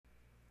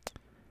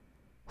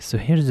So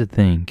here's the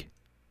thing.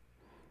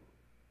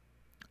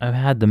 I've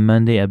had the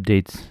Monday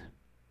updates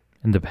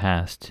in the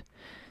past,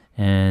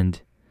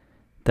 and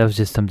that was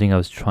just something I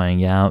was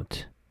trying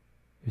out.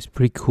 It was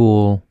pretty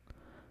cool.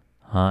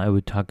 I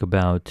would talk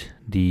about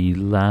the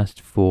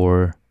last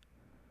 4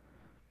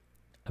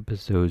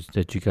 episodes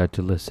that you got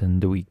to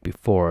listen the week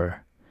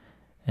before.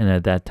 And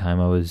at that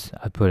time, I was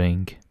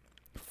putting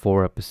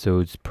 4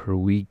 episodes per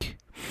week,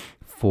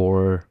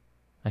 5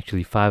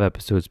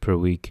 episodes per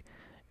week,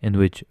 in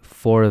which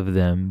 4 of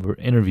them were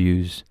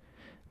interviews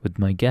with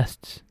my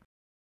guests.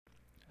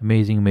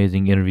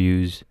 Amazing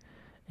interviews.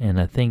 And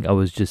I think I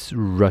was just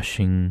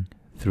rushing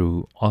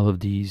through all of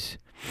these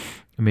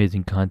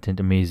amazing content,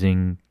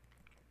 amazing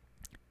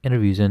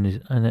interviews.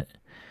 And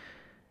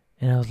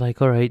I was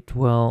like, all right,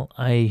 well,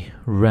 I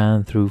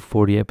ran through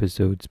 40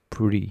 episodes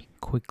pretty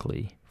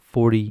quickly,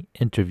 40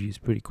 interviews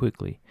pretty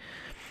quickly.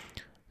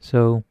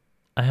 So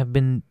I have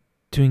been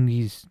doing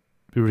these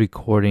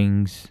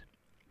recordings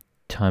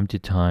time to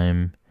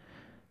time,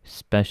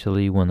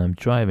 especially when I'm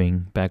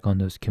driving back on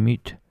those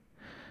commute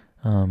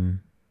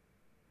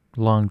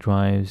long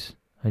drives.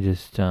 I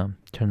just turn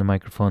the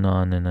microphone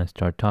on and I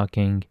start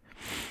talking.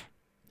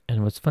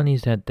 And what's funny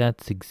is that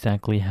that's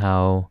exactly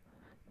how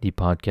the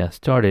podcast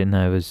started. And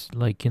I was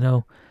like,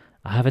 I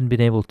haven't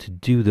been able to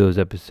do those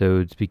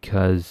episodes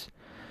because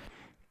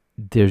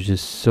there's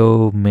just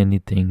so many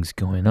things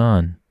going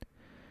on.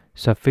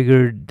 So I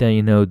figured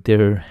that,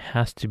 there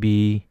has to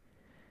be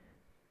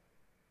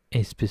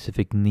a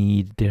specific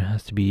need. There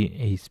has to be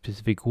a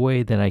specific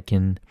way that I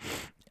can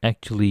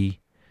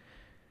actually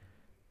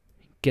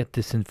get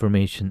this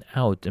information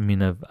out. I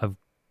mean, I've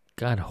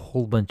got a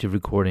whole bunch of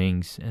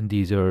recordings, and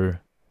these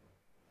are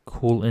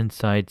cool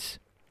insights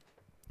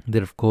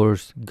that, of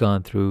course,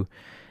 gone through.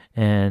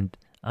 And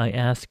I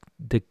asked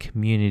the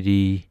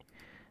community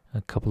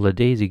a couple of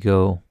days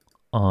ago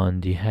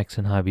on the Hacks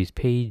and Hobbies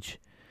page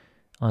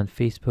on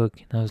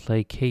Facebook, and I was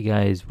like, hey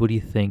guys, what do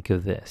you think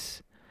of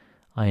this?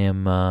 I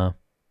am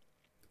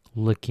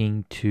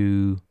looking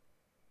to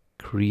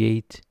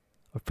create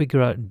or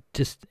figure out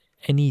just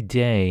any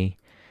day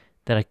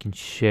that I can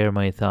share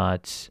my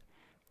thoughts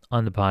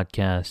on the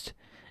podcast.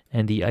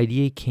 And the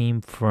idea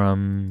came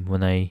from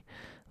when I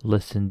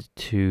listened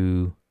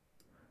to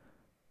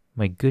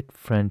my good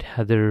friend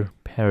Heather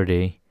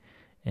Paraday,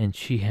 and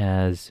she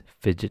has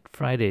Fidget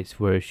Fridays,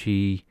 where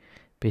she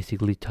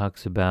basically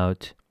talks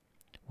about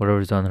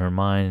whatever's on her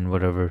mind and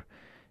whatever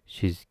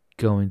she's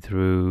going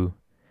through.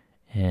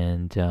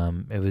 And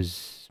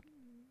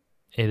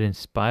it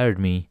inspired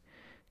me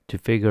to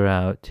figure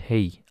out,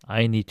 hey,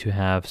 I need to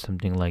have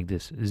something like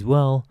this as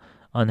well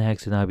on the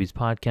Hacks and Hobbies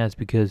podcast,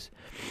 because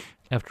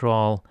after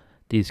all,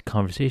 these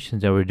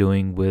conversations that we're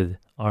doing with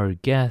our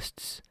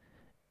guests,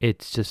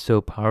 it's just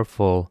so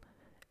powerful,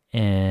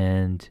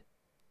 and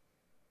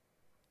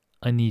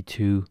I need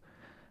to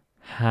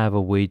have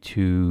a way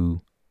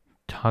to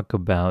talk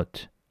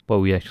about what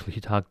we actually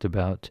talked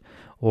about,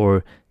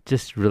 or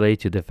just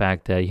relate to the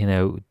fact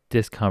that,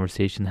 this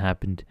conversation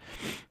happened.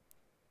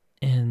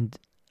 And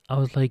I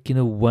was like,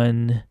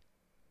 when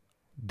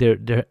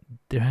there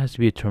has to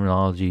be a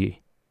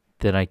terminology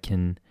that I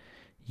can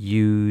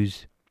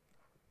use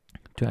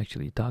to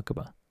actually talk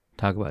about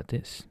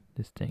these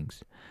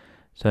things.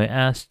 So I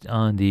asked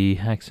on the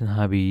Hacks and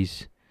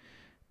Hobbies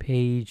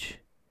page,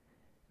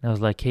 and I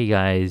was like, hey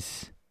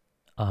guys,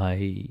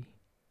 I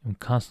am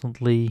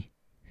constantly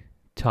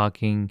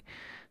talking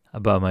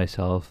about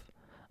myself,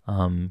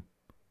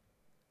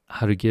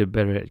 how to get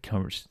better at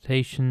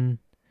conversation,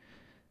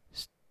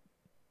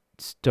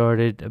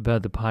 started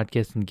about the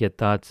podcast and get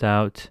thoughts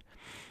out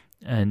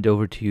and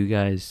over to you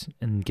guys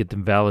and get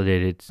them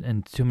validated.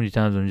 And too many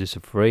times I'm just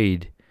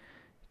afraid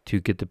to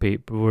get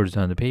the words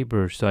on the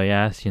paper. So I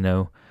asked,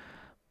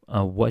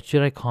 what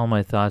should I call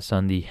my thoughts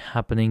on the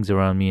happenings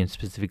around me, and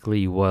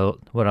specifically what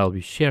I'll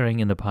be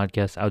sharing in the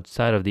podcast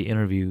outside of the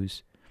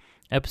interviews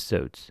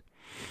episodes.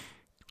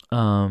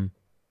 And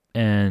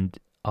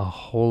a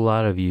whole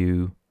lot of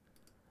you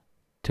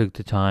took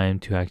the time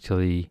to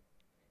actually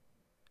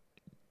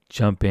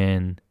jump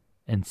in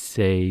and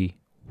say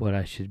what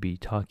I should be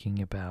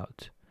talking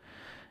about.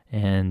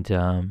 And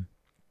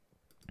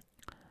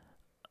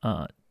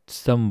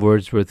some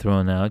words were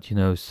thrown out,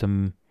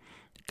 some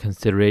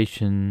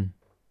consideration,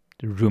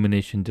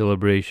 rumination,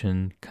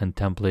 deliberation,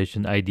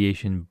 contemplation,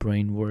 ideation,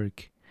 brain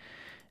work.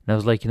 And I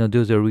was like,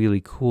 those are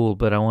really cool,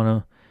 but I want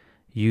to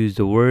use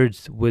the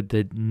words with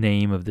the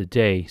name of the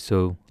day.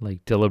 So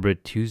like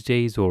Deliberate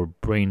Tuesdays, or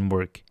Brain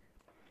Work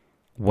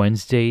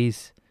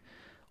Wednesdays,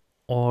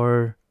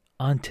 or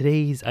on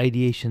today's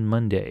Ideation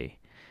Monday.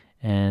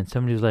 And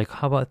somebody was like,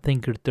 how about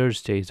Thinker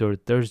Thursdays, or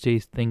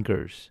Thursdays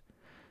Thinkers?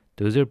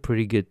 Those are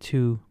pretty good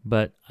too,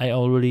 but I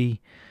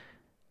already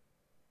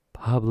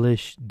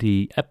publish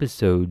the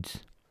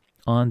episodes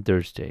on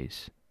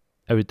Thursdays.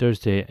 Every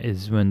Thursday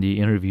is when the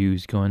interview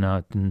is going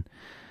out, and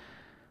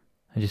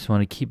I just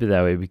want to keep it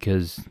that way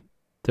because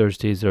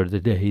Thursdays are the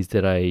days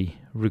that I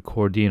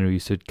record the interview,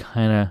 so it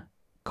kind of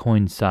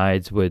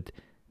coincides with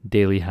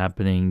daily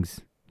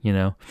happenings,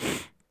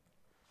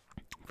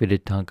 we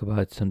did talk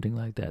about something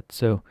like that.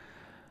 So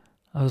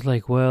I was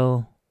like,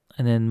 well,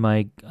 and then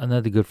my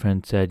another good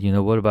friend said,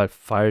 what about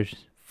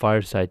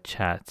fireside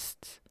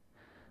chats?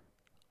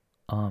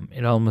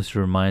 It almost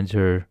reminds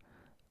her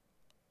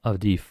of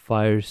the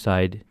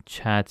fireside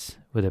chats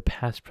with a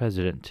past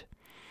president.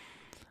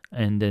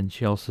 And then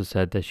she also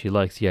said that she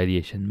likes the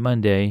Ideation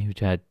Monday,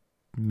 which I had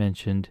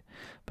mentioned.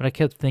 But I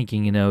kept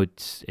thinking,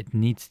 it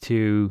needs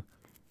to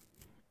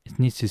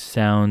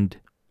sound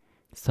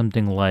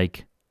something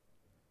like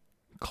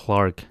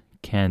Clark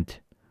Kent,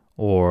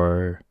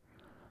 or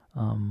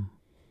I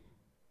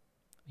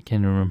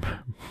can't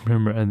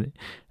remember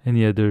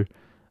any other.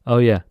 Oh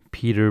yeah,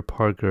 Peter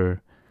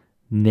Parker.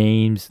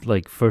 Names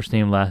like first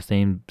name, last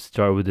name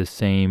start with the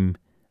same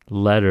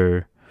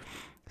letter,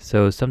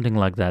 so something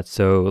like that.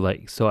 So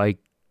I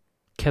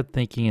kept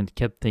thinking,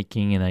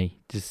 and I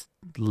just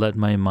let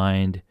my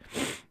mind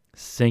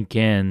sink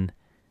in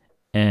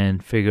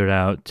and figured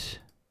out,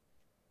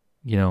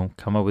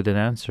 come up with an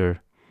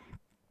answer.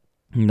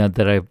 Not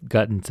that I've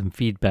gotten some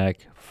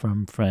feedback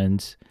from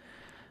friends,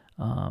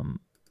 and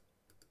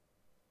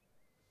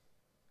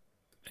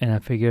I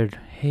figured,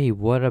 hey,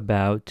 what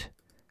about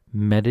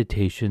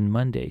Meditation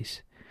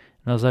Mondays?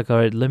 And I was like, all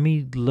right, let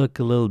me look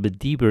a little bit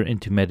deeper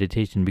into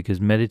meditation,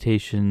 because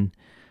meditation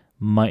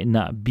might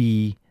not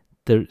be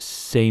the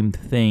same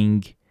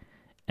thing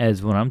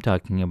as what I'm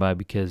talking about,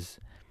 because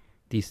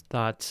these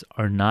thoughts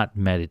are not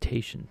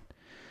meditation.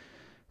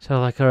 So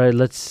like, all right,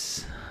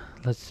 let's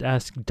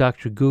ask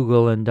Dr.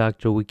 Google and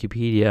Dr.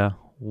 Wikipedia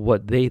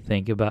what they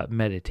think about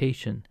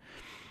meditation.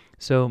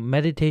 So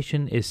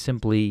meditation is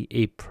simply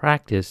a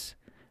practice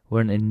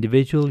where an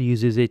individual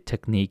uses a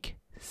technique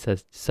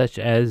such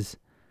as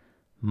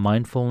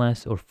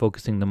mindfulness or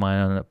focusing the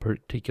mind on a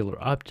particular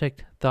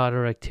object, thought,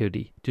 or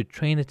activity to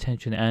train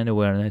attention and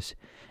awareness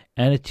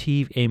and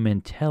achieve a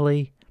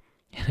mentally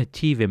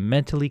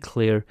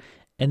clear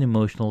and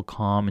emotional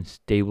calm and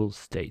stable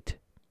state.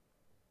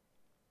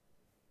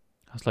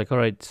 I was like, all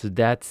right, so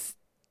that's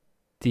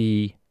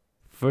the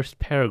first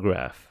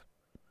paragraph,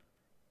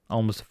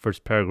 almost the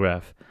first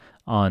paragraph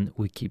on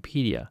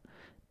Wikipedia.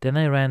 Then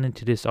I ran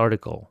into this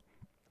article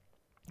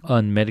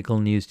on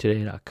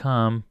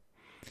medicalnewstoday.com,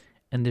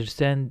 and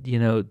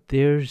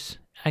there's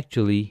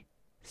actually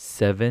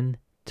 7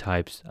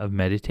 types of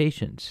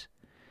meditations.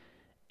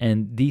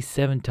 And these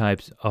 7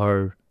 types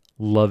are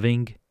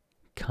loving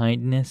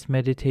kindness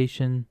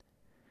meditation,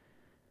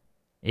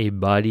 a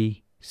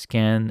body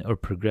scan or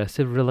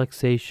progressive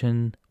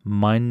relaxation,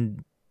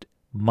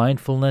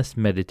 mindfulness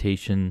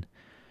meditation,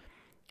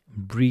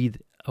 breathe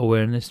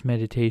awareness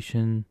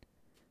meditation,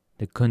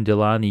 the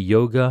Kundalini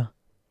yoga,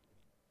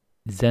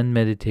 Zen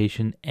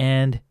meditation,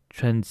 and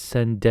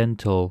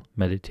transcendental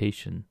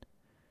meditation.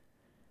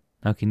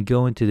 Now I can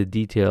go into the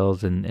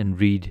details and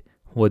read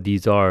what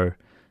these are.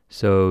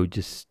 So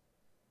just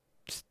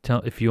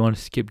tell, if you want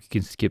to skip, you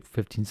can skip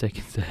 15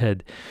 seconds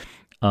ahead.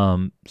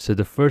 So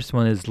the first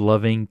one is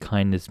loving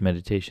kindness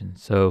meditation.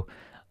 So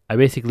I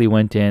basically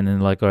went in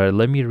and all right,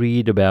 let me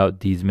read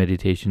about these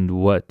meditations.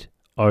 What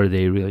are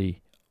they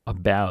really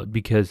about?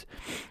 Because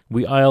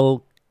we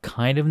all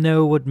kind of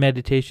know what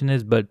meditation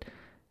is, but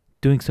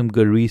doing some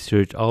good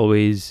research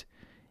always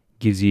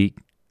gives you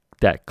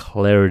that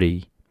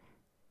clarity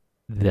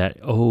that,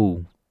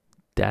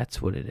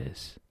 that's what it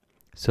is.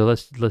 So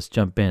let's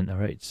jump in. All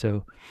right.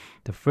 So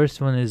the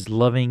first one is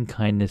loving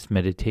kindness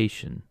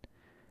meditation.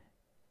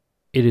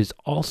 It is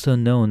also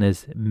known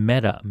as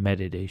metta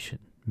meditation.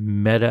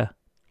 Metta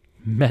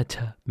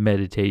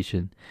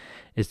meditation.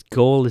 Its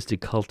goal is to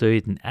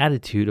cultivate an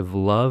attitude of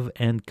love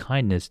and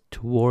kindness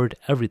toward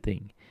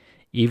everything,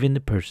 even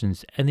the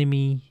person's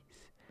enemies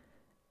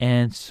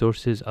and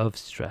sources of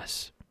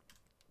stress.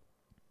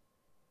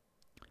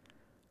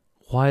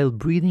 While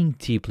breathing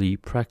deeply,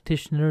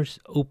 practitioners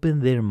open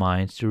their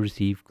minds to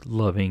receive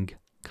loving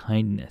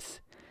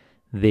kindness.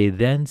 They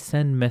then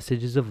send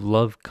messages of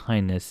loving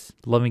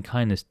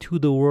kindness to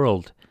the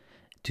world,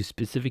 to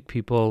specific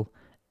people,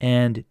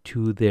 and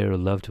to their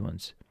loved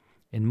ones.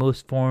 In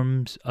most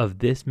forms of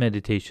this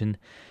meditation,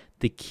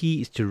 the key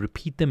is to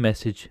repeat the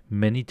message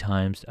many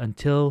times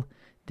until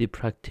the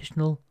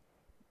practitioner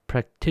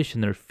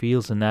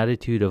feels an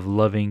attitude of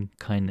loving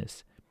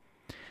kindness.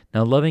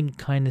 Now, loving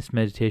kindness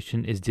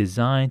meditation is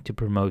designed to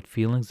promote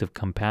feelings of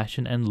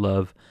compassion and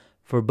love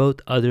for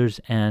both others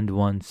and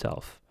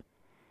oneself.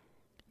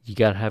 You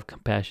gotta have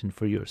compassion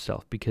for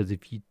yourself, because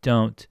if you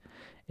don't,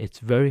 it's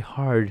very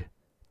hard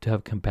to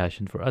have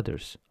compassion for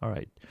others. All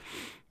right,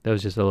 that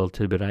was just a little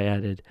tidbit I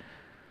added.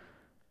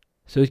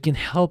 So it can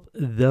help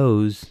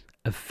those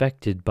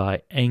affected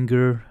by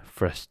anger,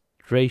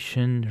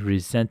 frustration,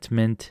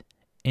 resentment,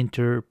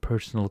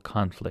 interpersonal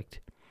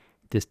conflict.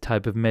 This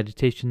type of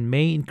meditation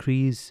may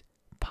increase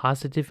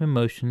positive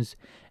emotions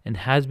and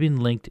has been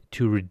linked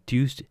to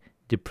reduced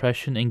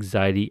depression,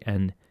 anxiety,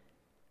 and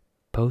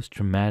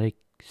post-traumatic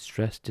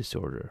stress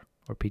disorder,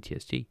 or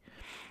PTSD.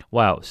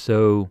 Wow,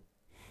 so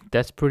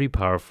that's pretty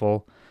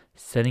powerful.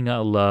 Sending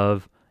out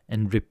love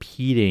and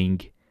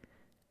repeating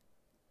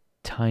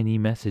tiny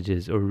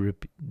messages, or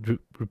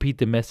repeat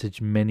the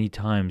message many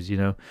times.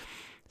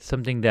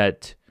 Something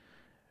that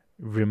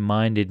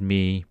reminds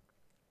me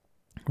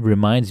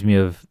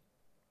of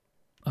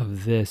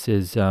this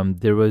is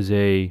there was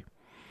a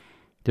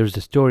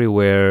story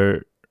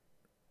where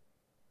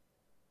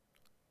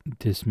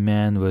this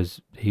man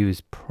was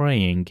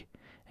praying,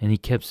 and he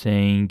kept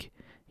saying,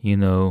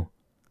 Ya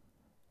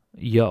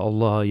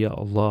Allah, Ya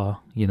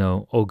Allah,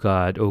 oh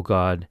God, oh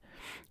God.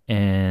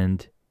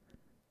 And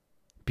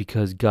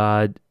because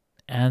God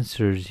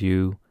answers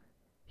you,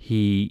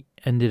 he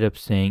ended up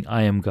saying,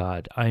 I am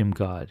God, I am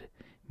God.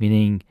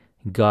 Meaning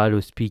God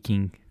was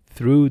speaking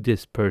through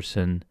this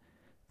person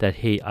that,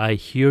 hey, I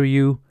hear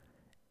you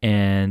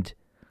and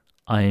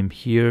I am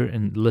here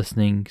and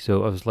listening.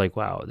 So I was like,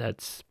 wow,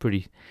 that's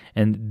pretty.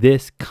 And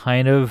this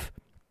kind of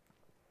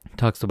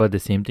talks about the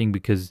same thing,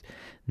 because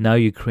now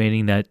you're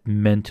creating that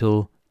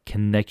mental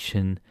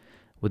connection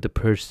with the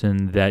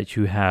person that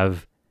you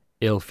have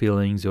ill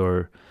feelings,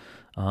 or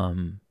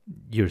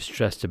you're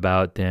stressed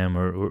about them,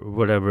 or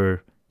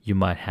whatever you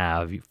might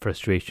have,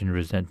 frustration,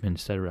 resentment,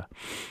 etc.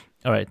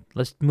 All right,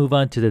 let's move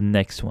on to the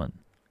next one.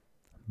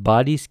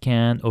 Body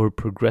scan or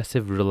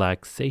progressive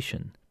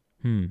relaxation.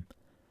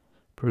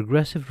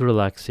 Progressive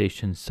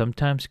relaxation,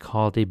 sometimes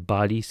called a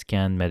body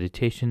scan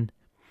meditation,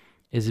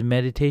 is a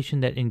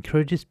meditation that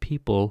encourages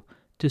people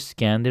to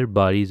scan their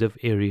bodies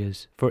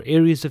for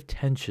areas of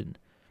tension.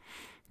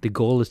 The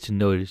goal is to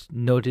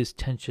notice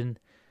tension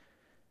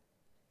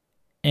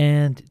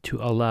and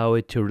to allow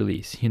it to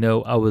release.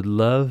 I would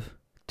love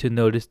to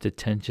notice the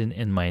tension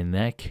in my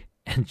neck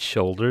and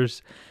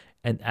shoulders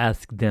and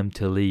ask them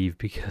to leave,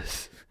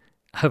 because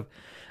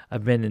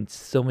I've been in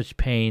so much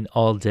pain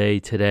all day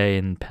today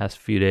and past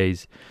few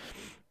days.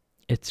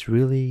 It's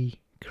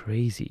really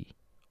crazy.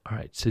 All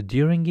right, so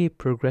during a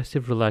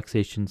progressive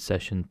relaxation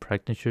session,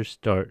 practitioners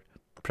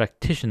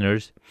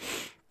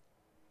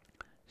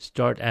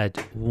start at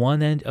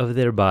one end of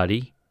their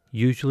body,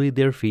 usually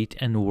their feet,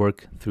 and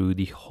work through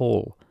the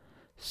whole.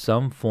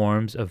 Some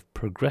forms of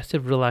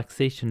progressive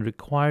relaxation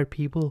require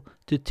people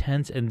to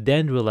tense and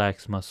then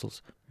relax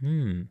muscles.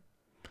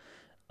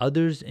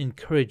 Others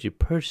encourage a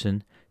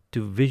person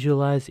to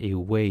visualize a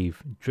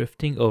wave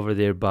drifting over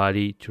their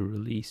body to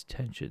release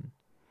tension.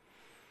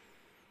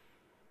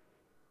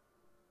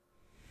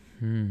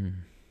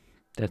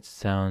 That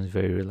sounds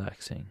very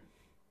relaxing.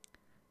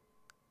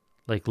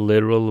 Like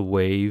literal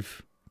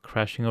wave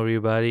crashing over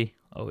your body?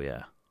 Oh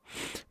yeah.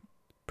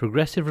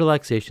 Progressive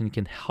relaxation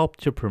can help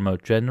to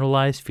promote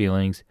generalized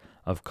feelings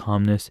of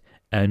calmness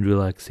and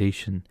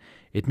relaxation.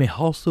 It may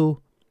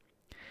also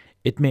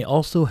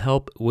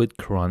help with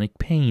chronic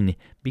pain,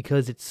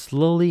 because it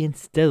slowly and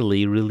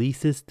steadily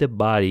releases the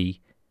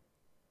body.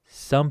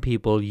 Some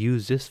people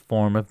use this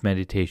form of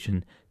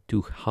meditation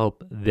to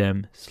help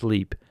them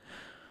sleep.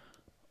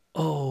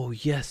 Oh,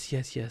 yes.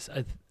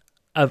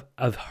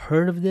 I've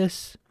heard of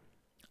this.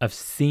 I've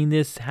seen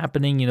this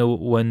happening,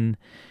 when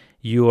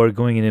you are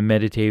going in a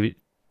meditative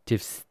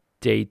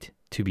state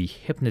to be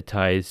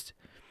hypnotized.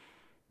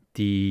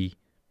 The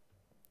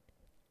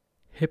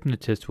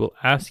hypnotist will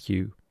ask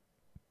you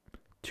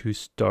to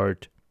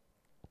start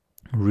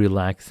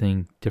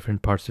relaxing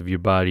different parts of your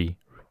body.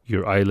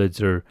 Your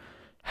eyelids are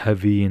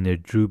heavy and they're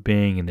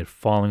drooping and they're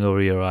falling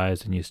over your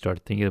eyes, and you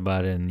start thinking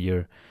about it and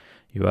your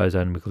eyes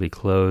automatically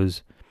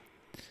close.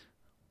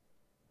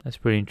 That's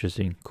pretty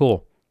interesting.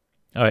 Cool.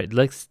 All right,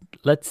 let's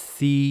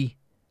see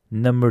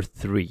number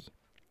 3.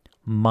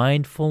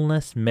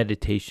 Mindfulness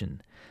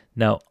meditation.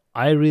 Now,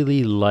 I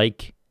really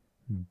like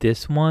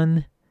this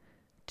one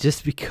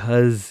just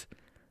because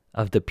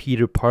of the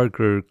Peter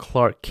Parker,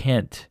 Clark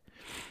Kent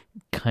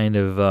kind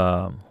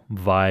of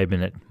vibe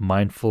in it.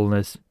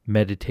 Mindfulness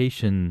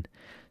meditation.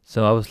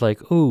 So I was like,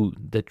 oh,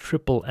 the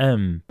triple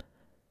M.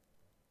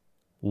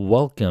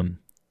 Welcome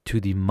to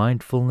the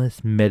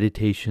Mindfulness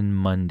Meditation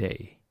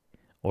Monday,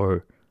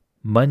 or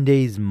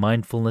Monday's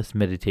Mindfulness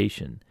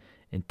Meditation.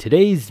 And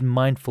today's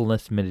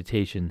Mindfulness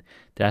Meditation,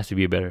 that has to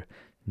be better.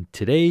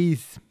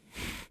 Today's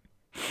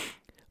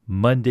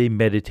Monday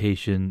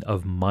meditation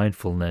of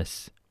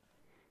mindfulness.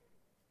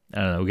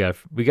 I don't know,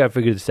 we gotta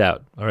figure this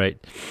out. All right.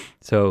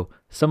 So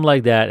something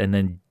like that, and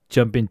then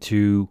jump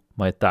into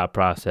my thought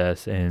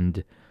process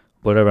and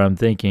whatever I'm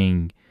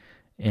thinking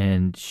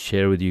and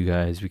share with you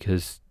guys,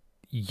 because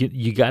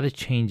you got to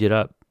change it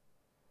up,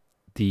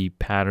 the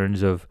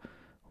patterns of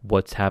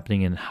what's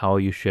happening and how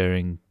you're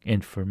sharing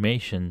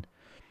information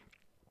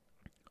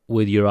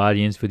with your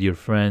audience, with your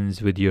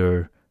friends, with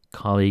your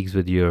colleagues,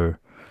 with your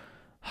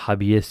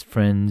hobbyist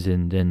friends,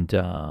 and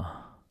my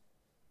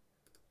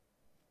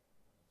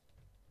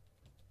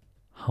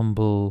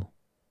humble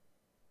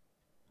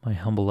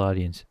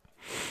audience.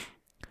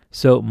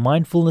 So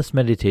mindfulness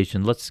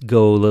meditation, let's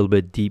go a little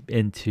bit deep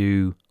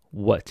into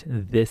what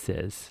this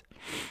is.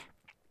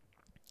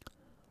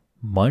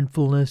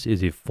 Mindfulness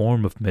is a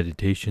form of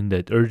meditation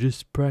that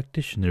urges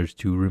practitioners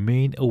to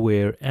remain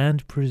aware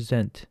and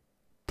present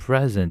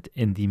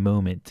in the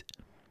moment.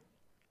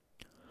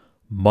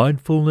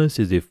 Mindfulness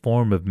is a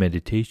form of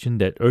meditation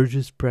that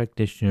urges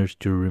practitioners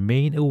to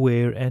remain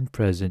aware and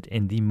present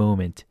in the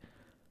moment.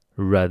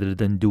 Rather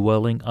than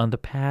dwelling on the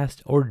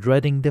past or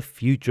dreading the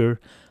future,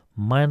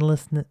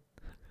 mindlessness,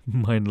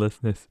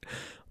 mindlessness,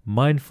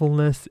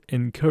 mindfulness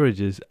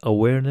encourages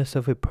awareness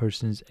of a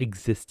person's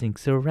existing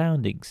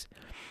surroundings.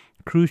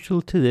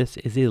 Crucial to this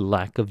is a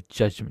lack of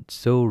judgment.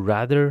 So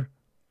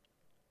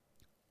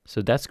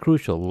that's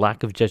crucial,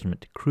 lack of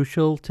judgment.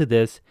 Crucial to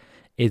this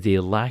is a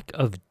lack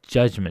of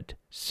judgment.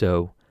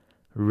 So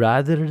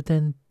rather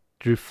than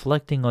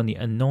reflecting on the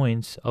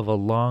annoyance of a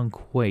long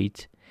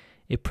wait,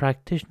 a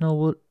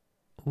practitioner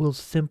will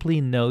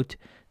simply note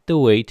the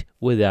wait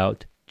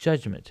without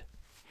judgment.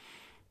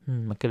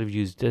 I could have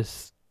used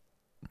this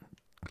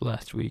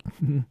last week.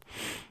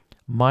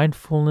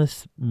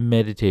 Mindfulness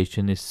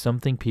meditation is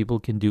something people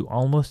can do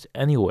almost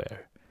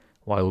anywhere.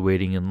 While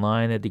waiting in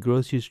line at the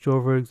grocery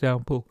store, for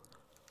example.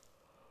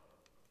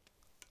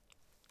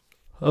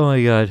 Oh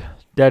my god,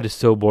 that is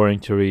so boring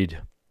to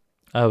read.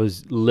 I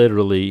was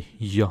literally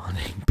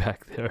yawning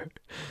back there.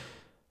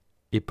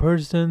 A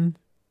person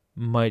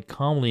might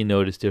calmly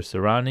notice their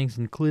surroundings,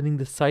 including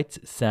the sights,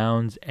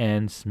 sounds,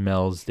 and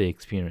smells they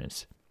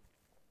experience.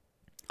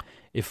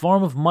 A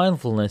form of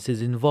mindfulness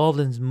is involved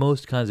in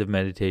most kinds of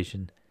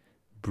meditation.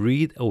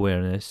 Breath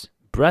awareness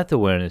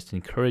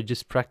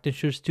encourages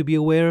practitioners to be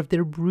aware of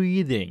their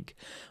breathing,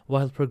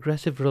 while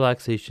progressive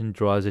relaxation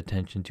draws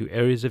attention to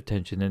areas of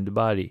tension in the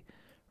body,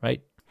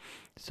 right?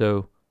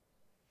 So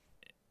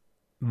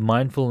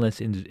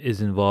mindfulness is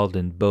involved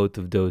in both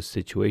of those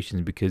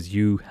situations because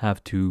you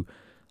have to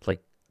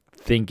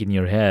think in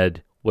your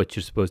head what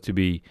you're supposed to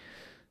be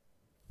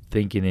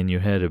thinking in your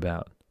head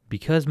about.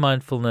 Because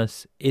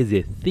mindfulness is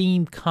a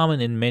theme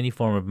common in many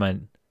forms of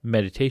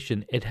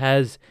meditation, it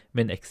has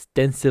been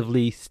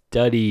extensively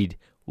studied.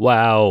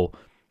 Wow,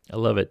 I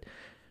love it.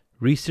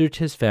 Research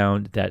has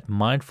found that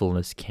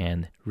mindfulness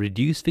can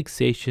reduce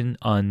fixation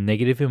on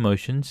negative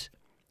emotions,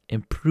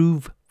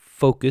 improve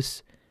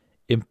focus,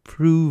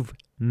 improve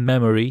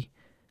memory,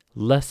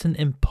 lessen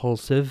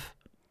impulsive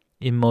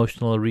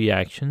emotional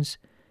reactions,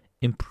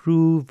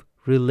 improve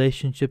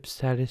relationship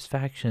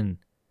satisfaction.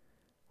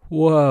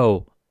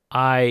 Whoa,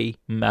 I'm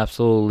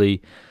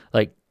absolutely,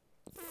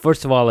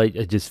 first of all, I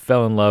just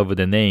fell in love with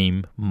the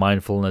name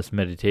mindfulness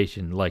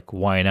meditation.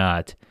 Why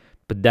not?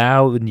 But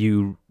now when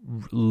you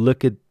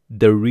look at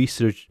the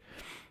research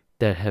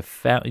that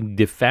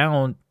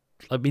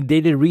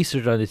they did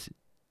research on this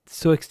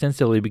so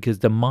extensively because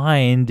the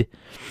mind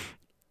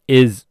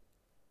is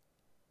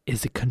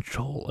a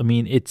control.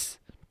 It's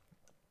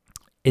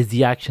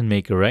the action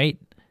maker, right?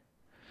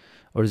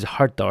 Or is the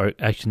heart the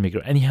action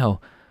maker? Anyhow,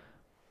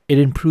 it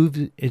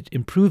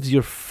improves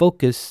your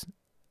focus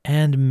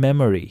and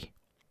memory.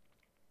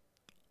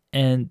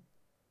 And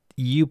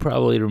you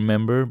probably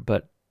remember,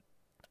 but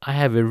I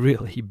have a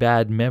really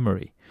bad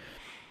memory.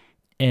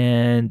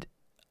 And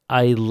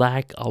I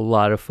lack a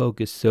lot of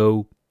focus.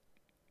 So,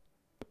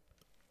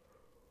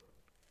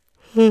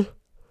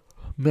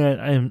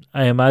 man,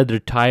 I am either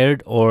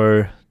tired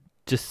or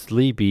just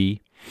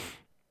sleepy.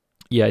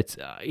 Yeah, it's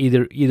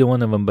either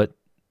one of them, but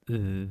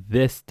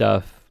this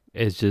stuff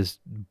is just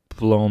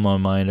blowing my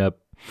mind up,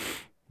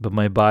 but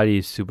my body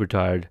is super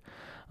tired.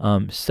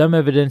 Some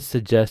evidence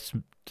suggests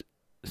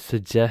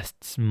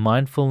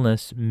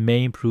mindfulness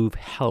may improve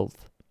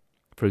health.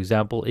 For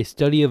example, a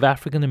study of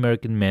African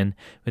American men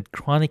with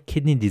chronic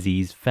kidney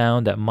disease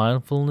found that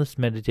mindfulness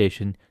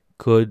meditation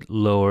could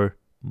lower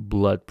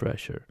blood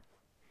pressure.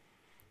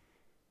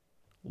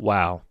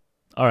 Wow.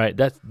 All right,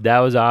 that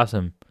was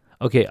awesome.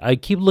 Okay, I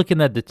keep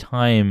looking at the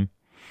time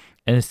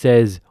and it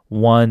says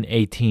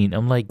 1:18.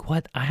 I'm like,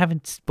 what? I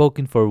haven't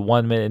spoken for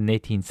 1 minute and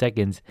 18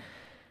 seconds.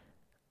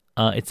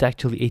 It's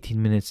actually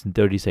 18 minutes and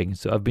 30 seconds.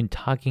 So I've been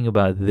talking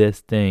about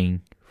this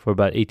thing for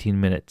about 18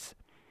 minutes.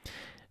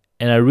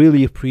 And I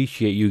really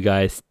appreciate you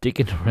guys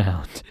sticking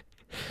around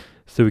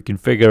so we can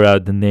figure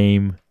out the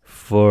name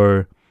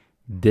for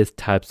this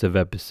types of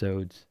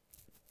episodes.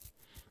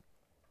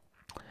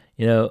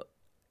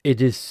 It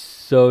is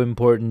so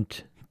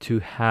important to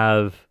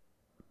have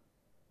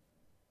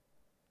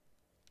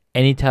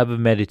any type of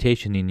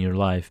meditation in your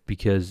life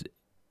because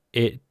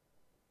it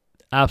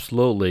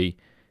absolutely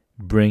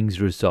brings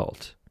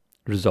results.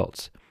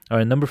 All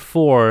right, number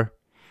 4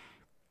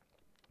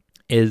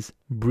 is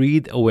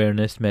breathe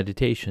awareness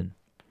meditation.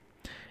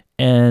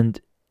 And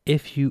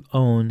if you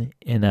own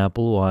an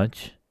Apple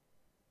Watch,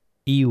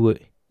 you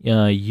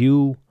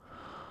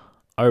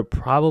are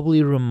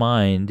probably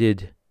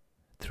reminded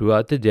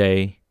throughout the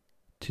day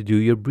to do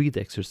your breathe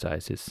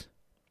exercises.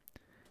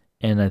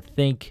 And I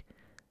think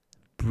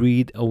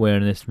breathe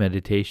awareness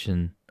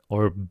meditation,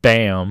 or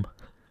BAM,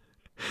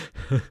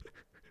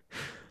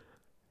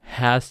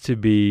 has to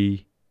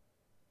be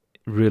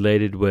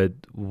related with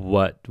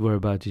what we're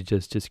about to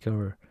just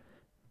discover.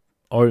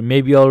 Or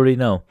maybe you already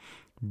know.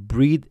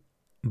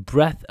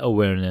 Breath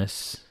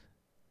awareness.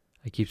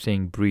 I keep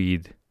saying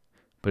breathe,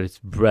 but it's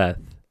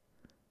breath.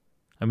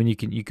 You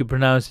can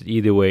pronounce it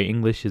either way.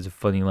 English is a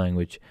funny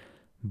language.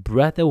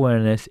 Breath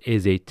awareness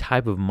is a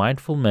type of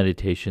mindful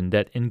meditation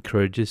that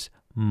encourages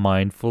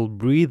mindful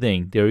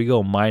breathing. There you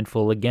go,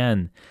 mindful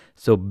again.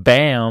 So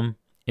BAM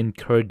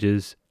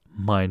encourages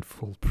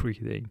mindful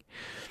breathing.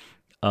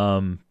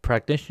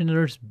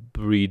 Practitioners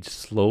breathe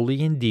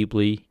slowly and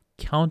deeply,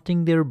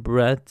 counting their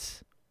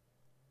breaths,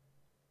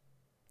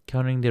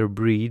 counting their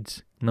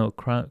breaths,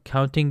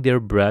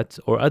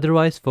 or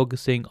otherwise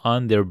focusing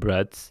on their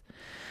breaths.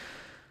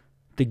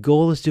 The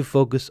goal is to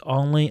focus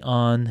only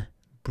on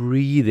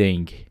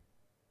breathing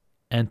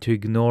and to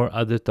ignore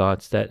other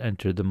thoughts that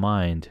enter the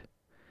mind.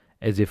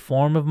 As a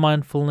form of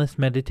mindfulness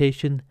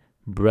meditation,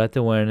 breath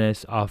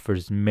awareness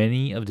offers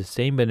many of the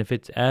same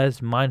benefits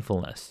as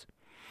mindfulness.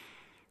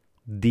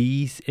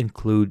 These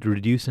include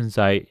reduced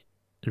anxiety,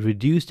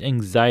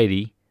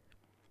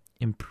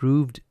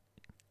 improved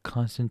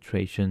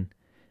concentration,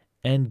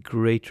 and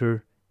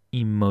greater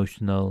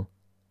emotional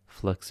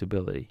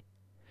flexibility.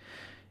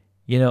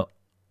 You know,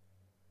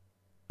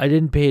 I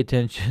didn't pay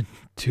attention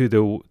to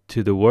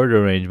the word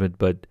arrangement,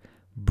 but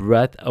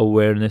breath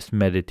awareness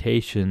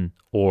meditation,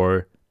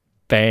 or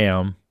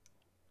BAM.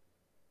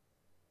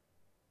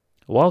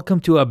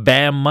 Welcome to a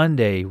BAM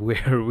Monday,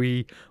 where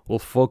we will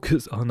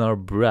focus on our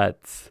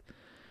breaths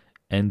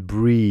and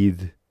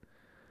breathe.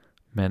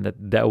 Man,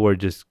 that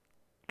word just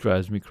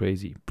drives me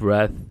crazy.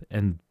 Breath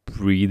and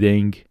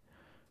breathing.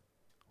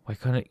 Why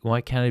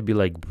can't it be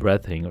like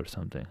breathing or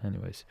something?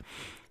 Anyways,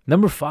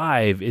 number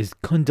 5 is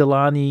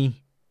Kundalini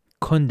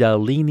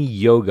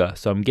yoga.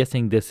 So I'm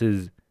guessing this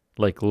is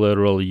like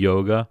literal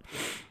yoga.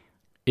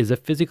 Is a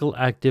physical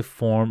active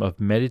form of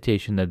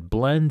meditation that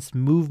blends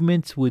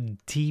movements with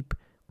deep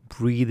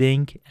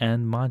breathing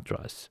and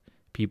mantras.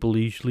 People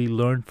usually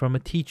learn from a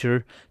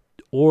teacher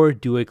or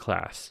do a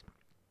class.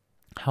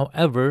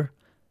 However,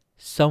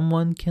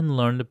 someone can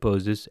learn the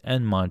poses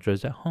and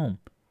mantras at home.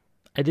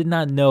 I did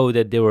not know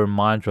that there were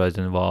mantras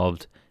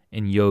involved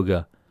in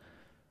yoga.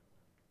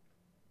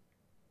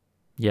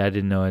 Yeah, I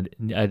didn't know it.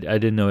 I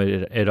didn't know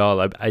it at all.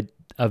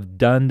 I've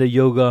done the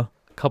yoga,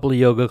 a couple of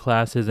yoga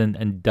classes,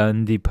 and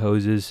done the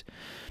poses,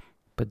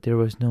 but there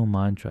was no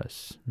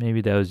mantras.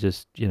 Maybe that was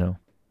just,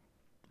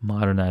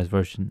 modernized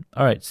version.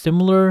 All right,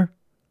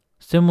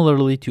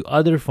 similarly to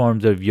other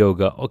forms of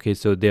yoga. Okay,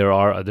 so there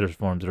are other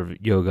forms of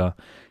yoga.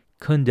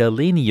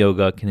 Kundalini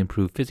yoga can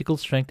improve physical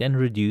strength and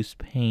reduce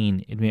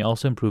pain. It may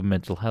also improve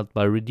mental health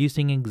by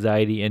reducing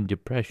anxiety and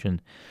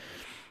depression.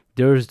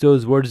 There's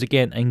those words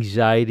again,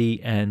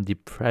 anxiety and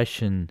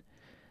depression.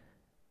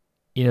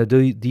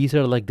 These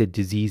are like the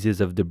diseases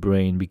of the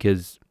brain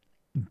because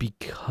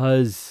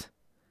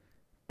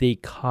they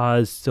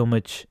cause so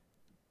much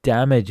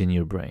damage in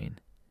your brain.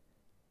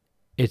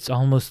 It's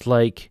almost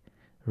like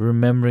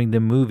remembering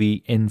the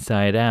movie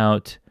Inside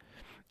Out,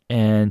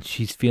 and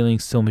she's feeling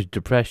so much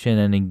depression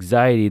and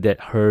anxiety that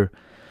her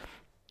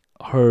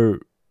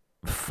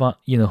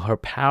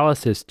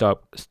palaces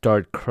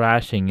start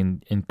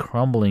crashing and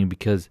crumbling,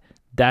 because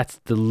that's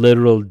the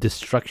literal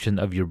destruction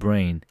of your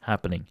brain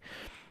happening.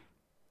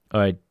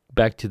 All right,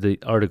 back to the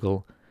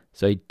article.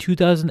 So a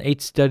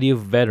 2008 study of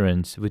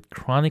veterans with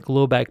chronic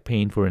low back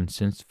pain, for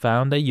instance,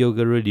 found that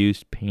yoga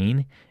reduced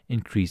pain,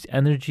 increased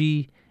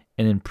energy,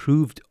 and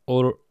improved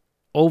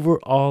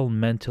overall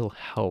mental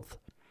health.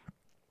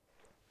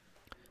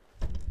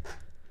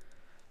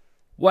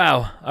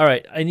 Wow. All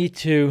right, I need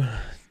to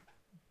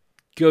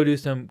go do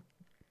some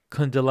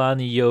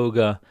Kundalini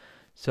yoga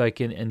so I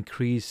can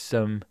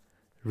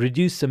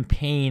reduce some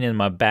pain in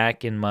my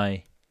back and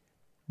my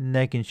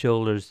neck and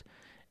shoulders,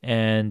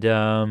 and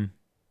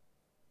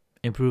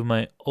improve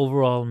my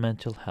overall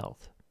mental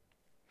health.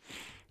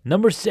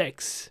 Number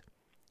 6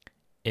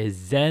 is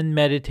Zen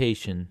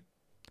meditation.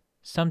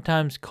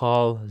 Sometimes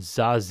called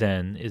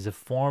Zazen, is a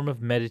form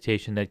of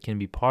meditation that can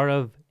be part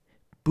of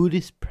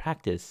Buddhist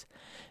practice.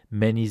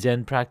 Many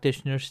Zen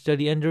practitioners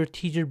study under a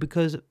teacher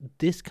because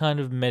this kind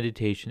of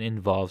meditation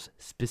involves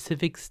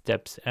specific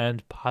steps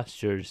and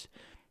postures.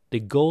 The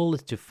goal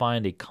is to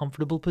find a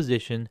comfortable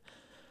position,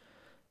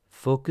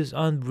 focus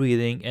on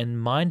breathing, and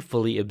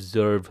mindfully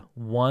observe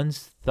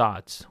one's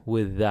thoughts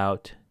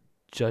without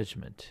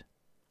judgment.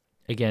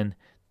 Again,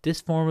 this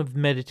form of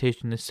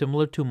meditation is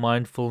similar to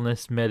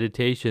mindfulness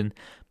meditation,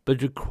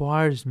 but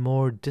requires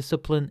more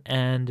discipline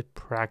and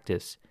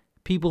practice.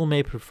 People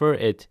may prefer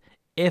it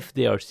if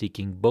they are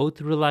seeking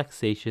both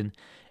relaxation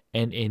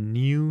and a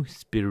new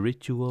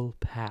spiritual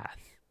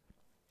path.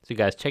 So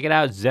guys, check it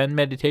out. Zen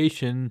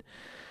meditation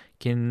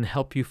can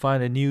help you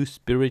find a new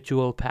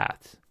spiritual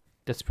path.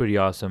 That's pretty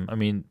awesome. I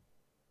mean,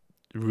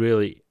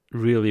 really,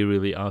 really,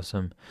 really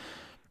awesome.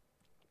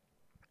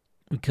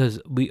 Because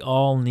we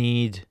all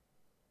need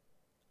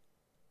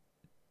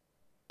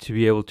to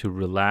be able to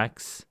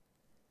relax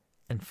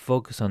and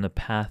focus on the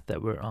path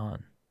that we're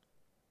on.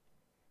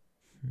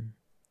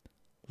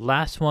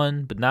 Last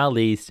one, but not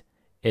least,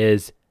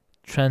 is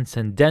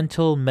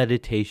transcendental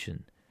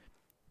meditation.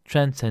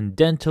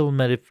 Transcendental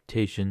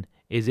meditation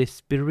is a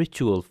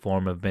spiritual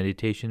form of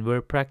meditation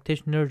where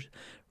practitioners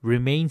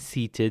remain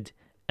seated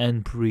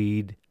and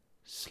breathe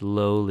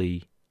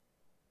slowly.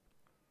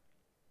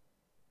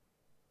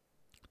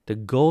 The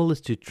goal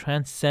is to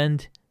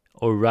transcend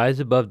or rise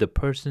above the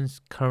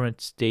person's current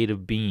state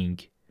of being.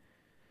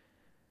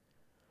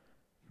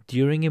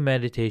 During a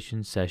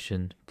meditation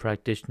session,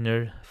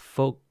 practitioners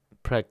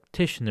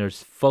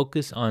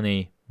focus on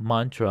a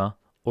mantra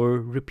or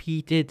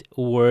repeated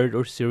word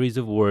or series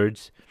of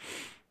words.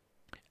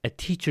 A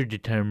teacher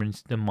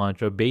determines the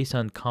mantra based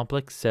on a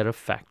complex set of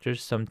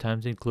factors,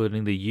 sometimes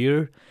including the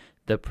year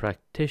the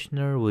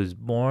practitioner was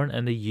born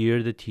and the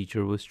year the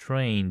teacher was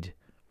trained.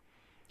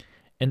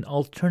 An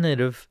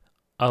alternative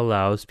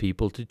allows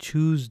people to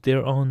choose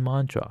their own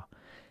mantra.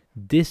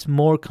 This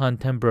more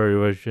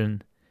contemporary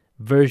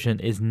version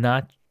is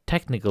not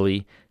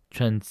technically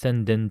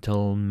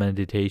transcendental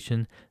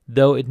meditation,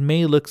 though it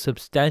may look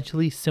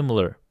substantially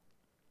similar.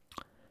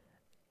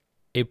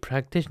 A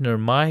practitioner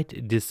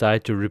might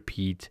decide to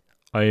repeat,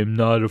 "I am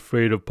not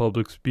afraid of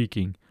public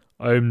speaking.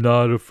 I am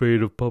not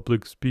afraid of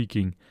public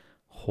speaking,"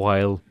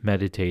 while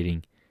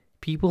meditating.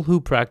 People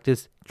who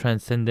practice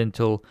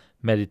transcendental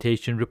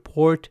meditation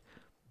report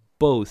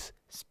both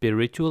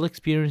spiritual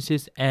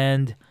experiences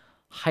and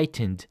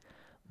heightened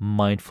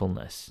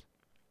mindfulness.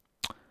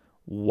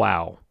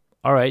 Wow.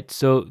 All right,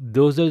 so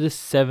those are the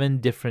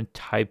 7 different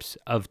types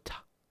of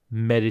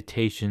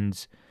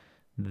meditations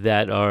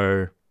that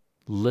are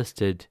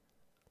listed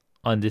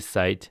on this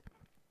site.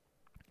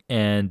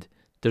 And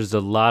there's a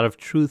lot of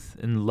truth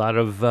and a lot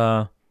of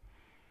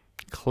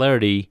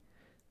clarity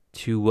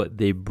to what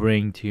they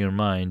bring to your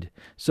mind.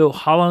 So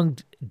how long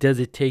does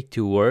it take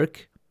to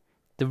work?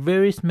 The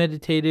various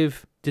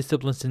meditative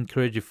disciplines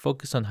encourage you to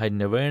focus on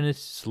heightened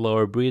awareness,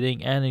 slower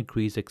breathing, and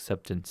increased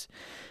acceptance.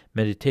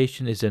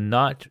 Meditation is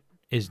not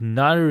a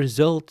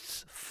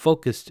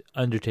results-focused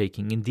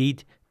undertaking.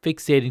 Indeed,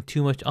 fixating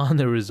too much on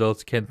the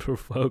results can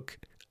provoke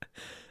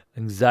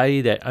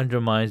anxiety that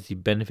undermines the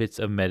benefits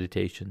of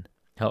meditation.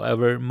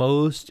 However,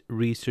 most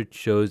research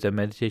shows that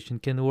meditation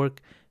can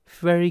work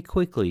very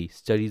quickly.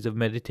 Studies of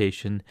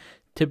meditation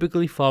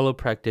typically follow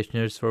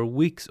practitioners for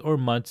weeks or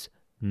months,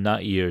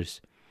 not years.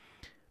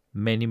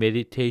 Many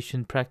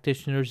meditation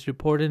practitioners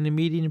report an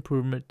immediate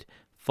improvement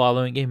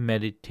following a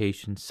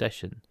meditation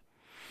session.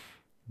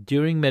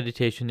 During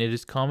meditation, it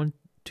is common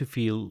to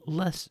feel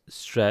less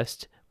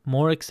stressed,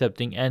 more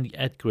accepting, and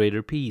at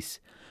greater peace.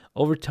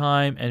 Over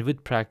time and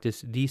with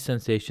practice, these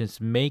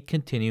sensations may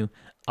continue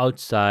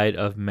outside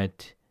of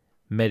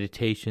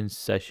meditation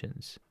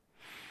sessions.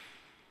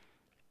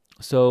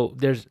 So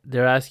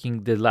they're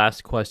asking, the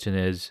last question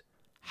is,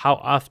 how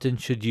often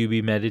should you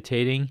be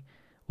meditating?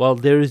 Well,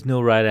 there is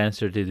no right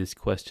answer to this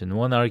question.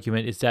 One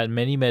argument is that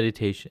any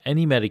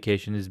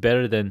medication is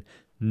better than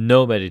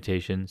no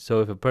meditation.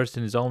 So if a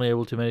person is only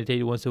able to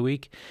meditate once a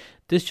week,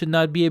 this should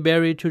not be a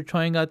barrier to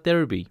trying out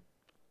the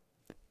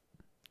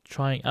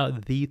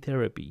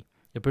therapy.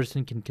 A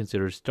person can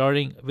consider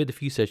starting with a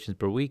few sessions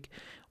per week,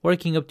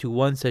 working up to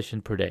 1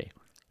 session per day.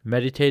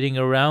 Meditating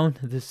around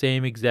the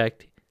same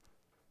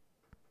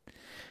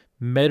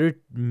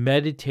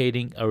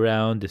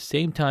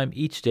time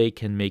each day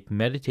can make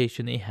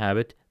meditation a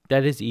habit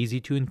that is easy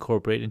to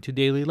incorporate into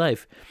daily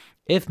life.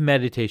 If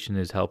meditation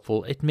is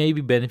helpful, it may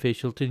be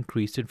beneficial to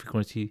increase the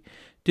frequency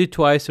to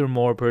 2 or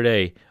more per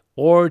day,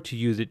 or to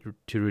use it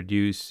to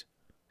reduce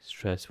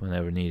stress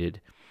whenever needed.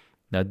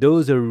 Now,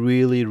 those are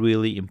really,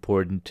 really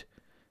important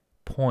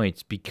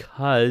points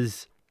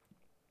because,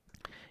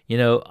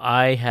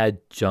 I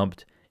had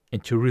jumped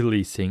into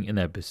releasing an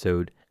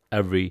episode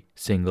every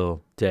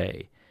single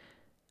day.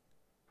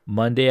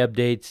 Monday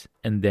updates,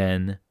 and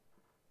then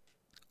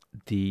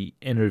the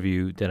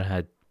interview that I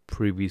had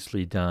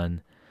previously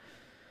done.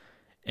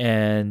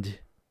 And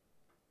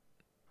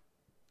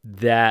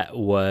that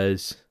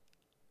was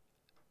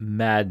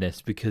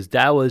madness because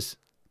that was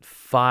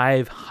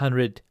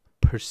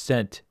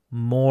 500%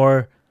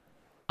 more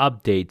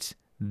updates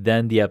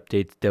than the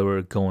updates that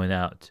were going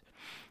out.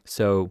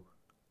 So,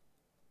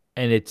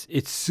 and it's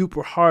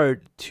super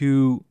hard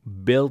to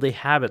build a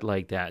habit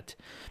like that.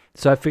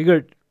 So I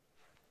figured,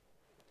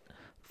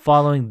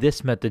 following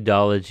this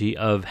methodology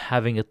of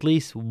having at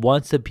least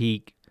once a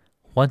week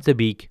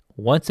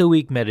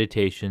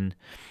meditation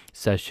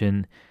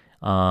session,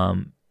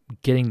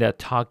 getting that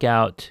talk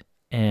out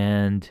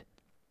and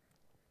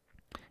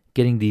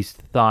getting these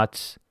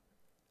thoughts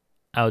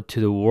out to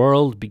the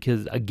world,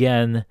 because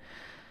again,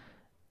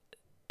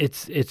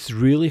 it's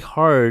really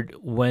hard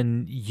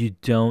when you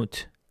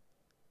don't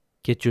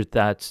get your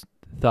thoughts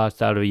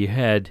out of your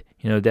head.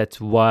 That's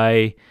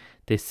why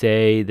they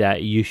say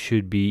that you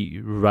should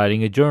be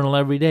writing a journal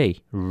every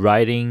day,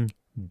 writing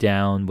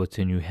down what's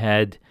in your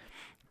head,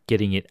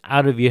 getting it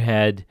out of your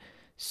head,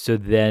 so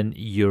then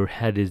your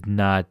head is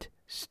not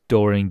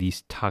storing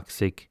these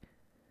toxic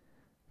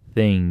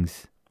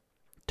things.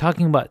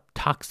 Talking about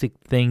toxic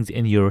things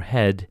in your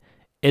head,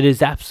 it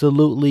is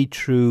absolutely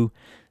true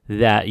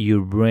that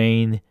your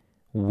brain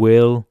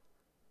will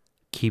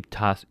keep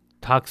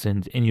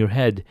toxins in your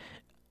head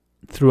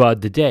throughout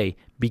the day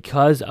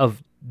because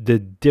of the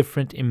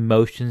different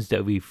emotions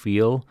that we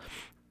feel,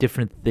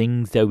 different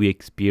things that we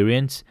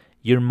experience.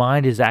 Your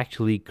mind is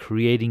actually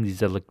creating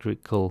these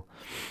electrical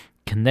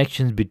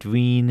connections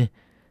between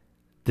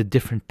the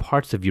different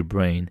parts of your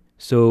brain.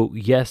 So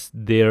yes,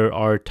 there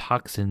are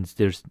toxins.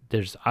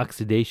 There's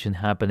oxidation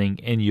happening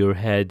in your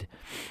head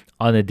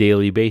on a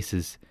daily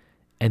basis.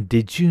 And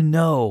did you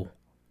know?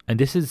 And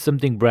this is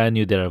something brand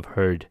new that I've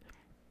heard,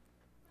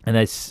 and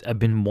I've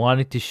been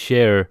wanting to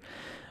share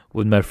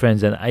with my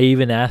friends. And I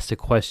even asked a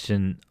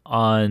question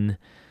on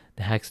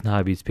the Hacks and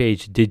Hobbies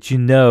page. Did you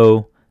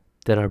know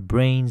that our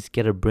brains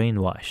get a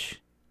brainwash?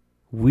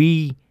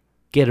 We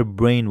get a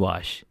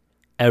brainwash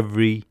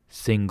every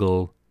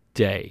single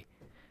day.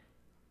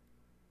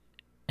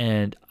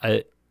 And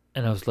I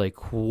was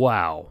like,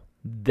 wow,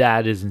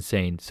 that is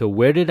insane. So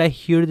where did I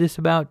hear this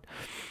about?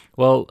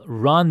 Well,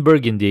 Ron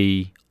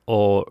Burgundy,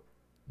 or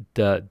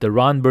the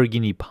Ron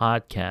Burgundy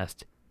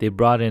podcast, they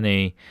brought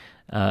in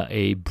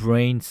a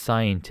brain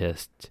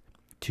scientist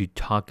to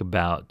talk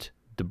about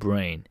the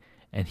brain,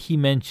 and he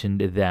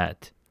mentioned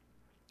that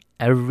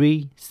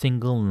every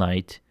single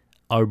night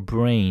our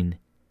brain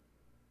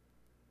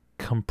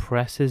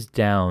compresses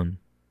down,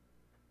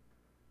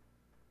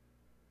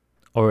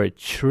 or it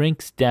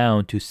shrinks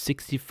down to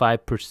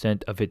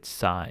 65% of its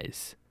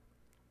size.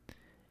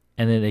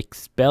 And it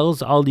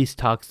expels all these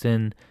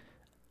toxins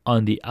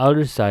on the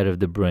outer side of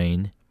the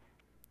brain.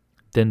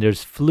 Then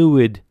there's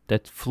fluid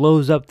that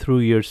flows up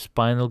through your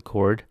spinal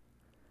cord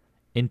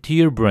into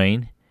your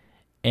brain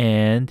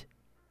and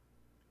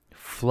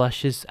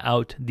flushes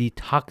out the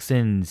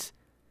toxins.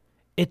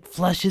 It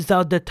flushes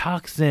out the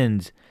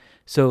toxins.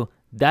 So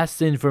that's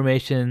the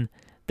information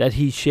that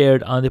he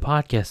shared on the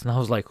podcast. And I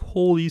was like,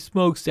 holy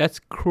smokes, that's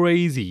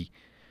crazy.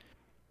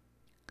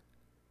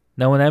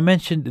 Now, when I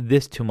mentioned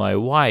this to my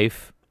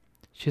wife,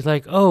 she's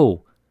like,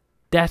 oh,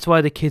 that's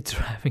why the kids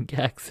are having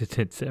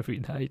accidents every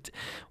night.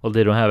 Well,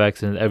 they don't have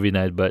accidents every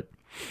night, but,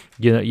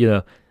 you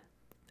know.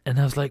 And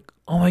I was like,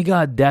 oh my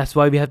God, that's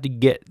why we have to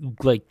get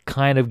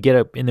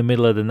up in the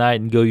middle of the night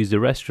and go use the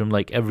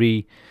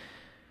restroom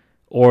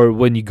or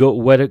when you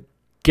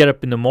get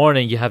up in the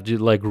morning, you have to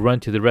run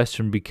to the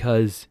restroom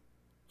because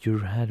you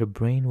had a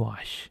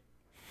brainwash.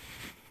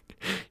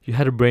 You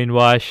had a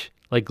brainwash,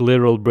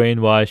 literal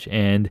brainwash,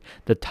 and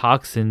the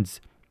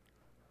toxins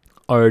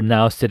are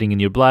now sitting in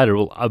your bladder.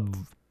 Well,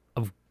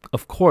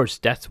 of course,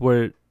 that's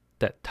where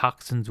that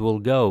toxins will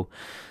go.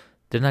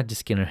 They're not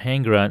just going to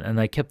hang around. And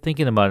I kept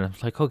thinking about it. I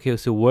was like, okay,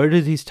 so where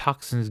do these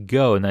toxins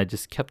go? And I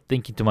just kept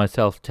thinking to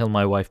myself till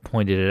my wife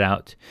pointed it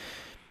out.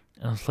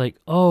 And I was like,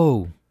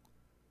 oh,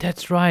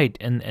 that's right.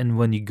 And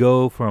when you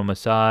go for a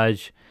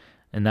massage,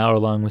 an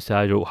hour-long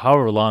massage or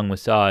however long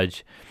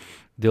massage,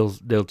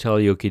 they'll tell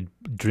you, okay,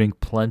 drink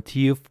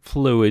plenty of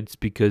fluids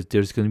because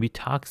there's going to be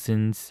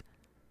toxins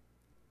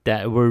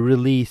that were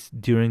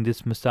released during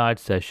this massage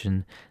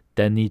session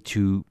that need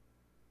to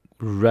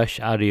rush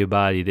out of your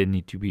body. They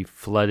need to be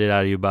flooded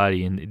out of your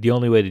body. And the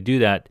only way to do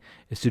that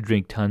is to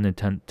drink tons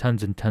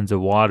and tons of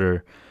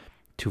water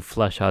to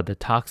flush out the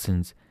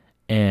toxins.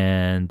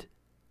 And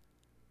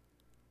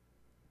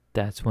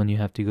that's when you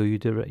have to go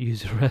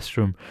use the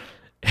restroom.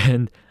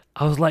 And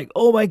I was like,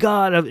 oh my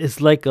God,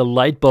 it's like a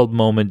light bulb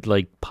moment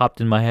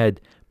popped in my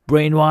head.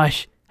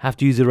 Brainwash, have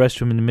to use the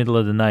restroom in the middle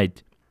of the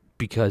night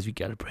because we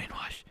got a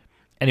brainwash.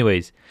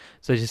 Anyways,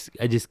 so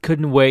I just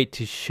couldn't wait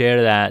to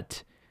share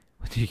that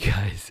with you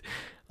guys.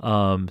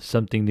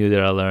 Something new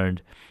that I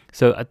learned.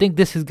 So I think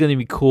this is going to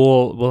be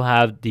cool. We'll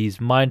have these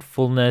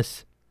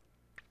mindfulness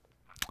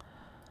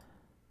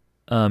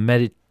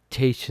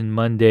meditation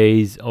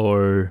Mondays,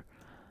 or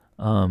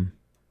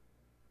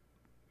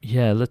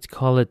let's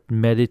call it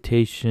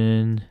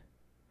meditation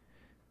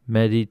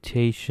Monday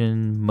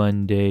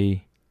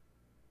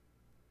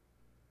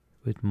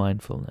with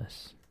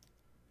mindfulness.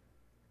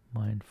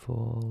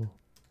 Mindful.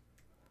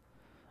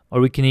 Or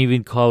we can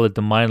even call it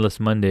the Mindless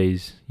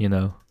Mondays,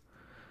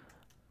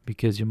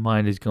 because your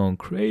mind is going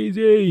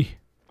crazy.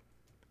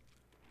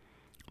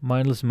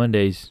 Mindless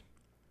Mondays.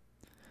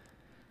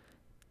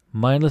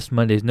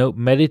 No,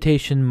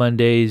 Meditation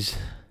Mondays.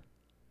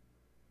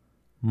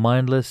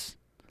 Mindless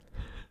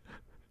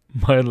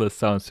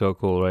sounds so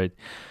cool, right?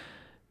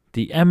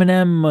 The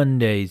Eminem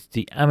Mondays.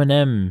 The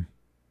Eminem.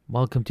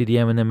 Welcome to the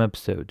Eminem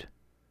episode.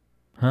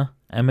 Huh?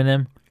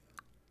 Eminem?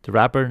 The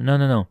rapper?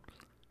 No.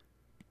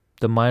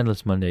 The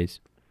Mindless Mondays.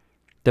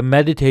 The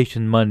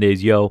Meditation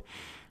Mondays,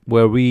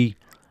 where we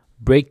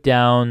break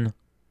down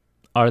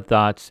our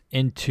thoughts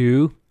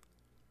into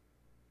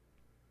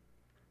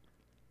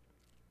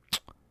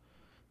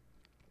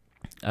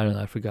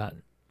I forgot.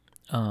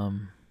 So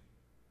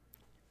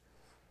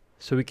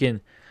we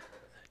can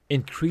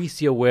increase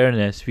the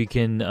awareness. We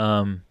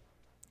can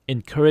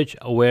encourage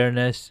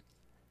awareness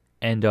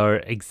and our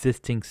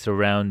existing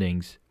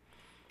surroundings.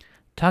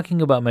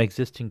 Talking about my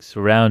existing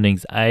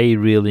surroundings, I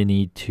really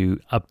need to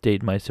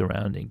update my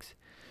surroundings.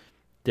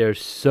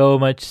 There's so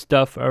much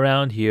stuff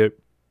around here.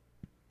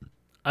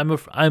 I'm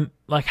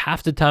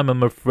half the time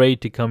I'm afraid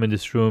to come in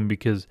this room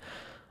because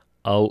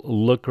I'll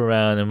look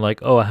around and I'm like,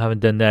 oh, I haven't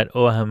done that.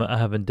 Oh, I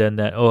haven't done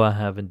that. Oh, I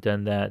haven't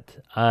done that.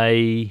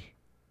 I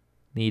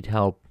need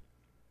help.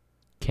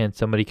 Can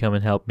somebody come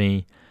and help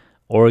me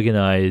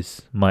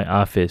organize my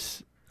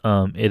office?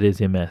 It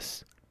is a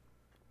mess.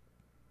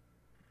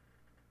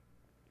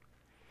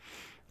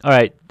 All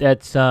right,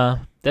 that's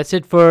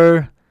it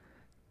for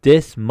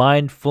this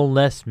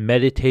mindfulness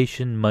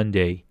meditation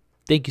Monday.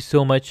 Thank you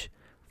so much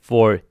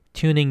for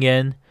tuning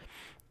in.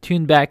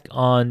 Tune back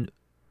on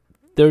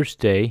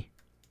Thursday,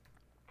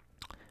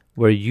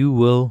 where you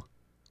will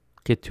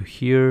get to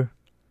hear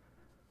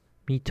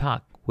me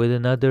talk with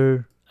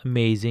another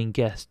amazing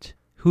guest.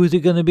 Who's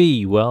it gonna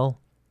be? Well,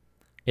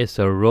 it's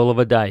a roll of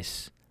a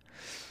dice.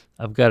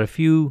 I've got a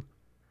few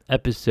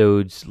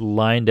episodes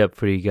lined up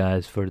for you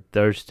guys for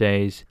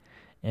Thursdays,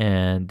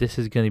 and this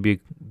is gonna be a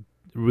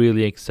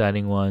really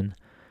exciting one.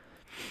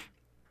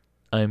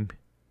 I'm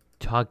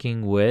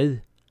talking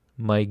with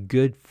my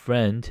good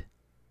friend.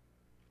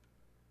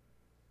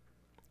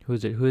 Who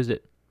is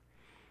it?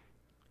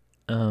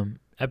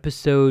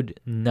 Episode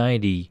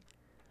 90.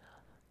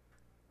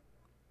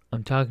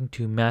 I'm talking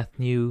to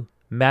Matthew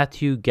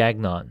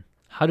Gagnon.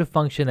 How to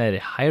function at a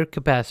higher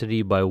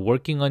capacity by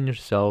working on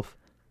yourself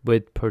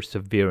with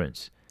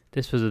perseverance.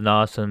 This was an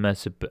awesome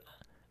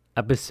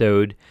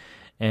episode,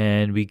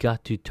 and we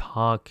got to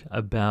talk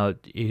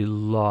about a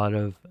lot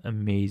of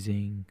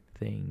amazing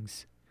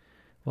things.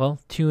 Well,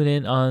 tune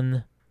in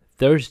on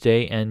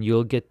Thursday and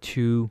you'll get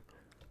to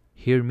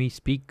hear me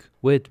speak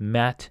with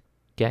Matt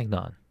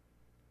Gagnon.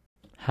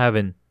 Have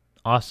an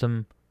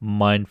awesome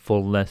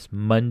Mindfulness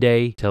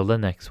Monday. Till the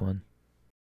next one.